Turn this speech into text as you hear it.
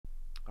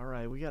All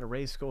right, we got a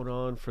race going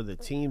on for the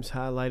teams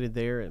highlighted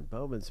there in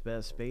Bowman's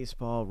Best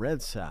Baseball.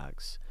 Red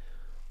Sox,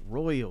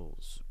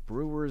 Royals,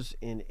 Brewers,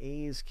 and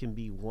A's can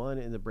be won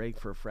in the break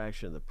for a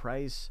fraction of the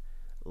price.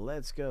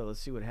 Let's go. Let's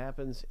see what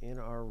happens in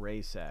our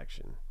race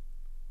action.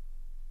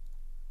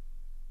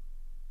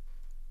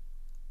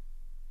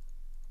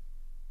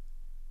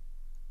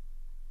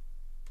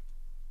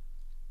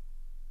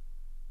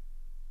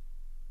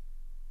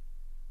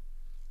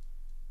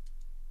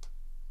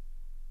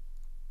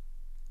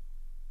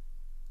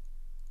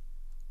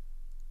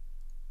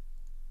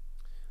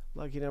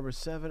 Lucky number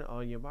 7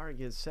 on your mark,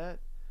 get set,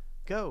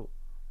 go.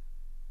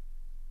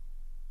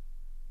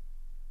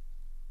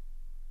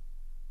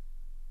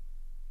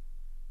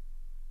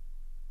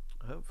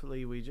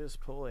 Hopefully we just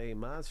pull a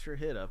monster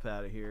hit up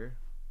out of here.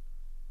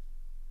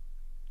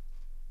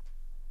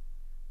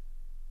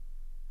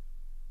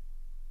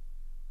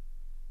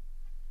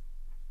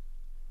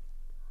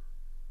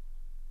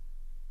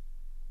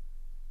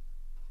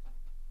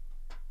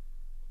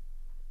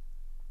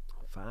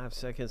 Five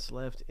seconds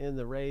left in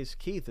the race.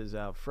 Keith is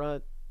out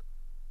front.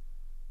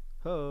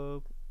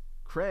 Hope.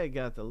 Craig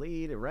got the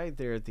lead right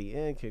there at the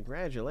end.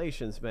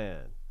 Congratulations,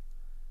 man.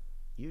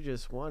 You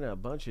just won a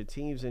bunch of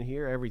teams in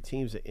here. Every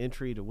team's an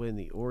entry to win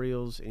the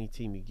Orioles. Any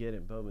team you get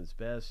in Bowman's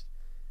Best.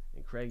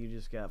 And Craig, you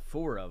just got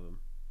 4 of them.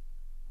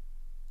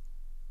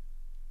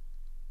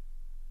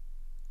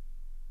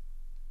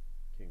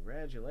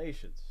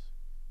 Congratulations.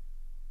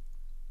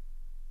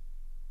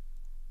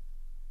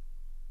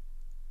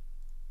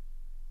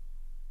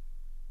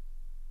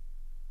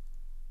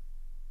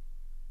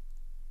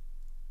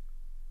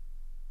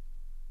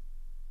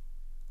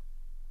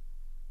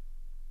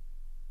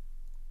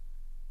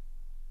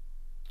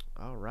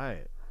 All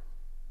right.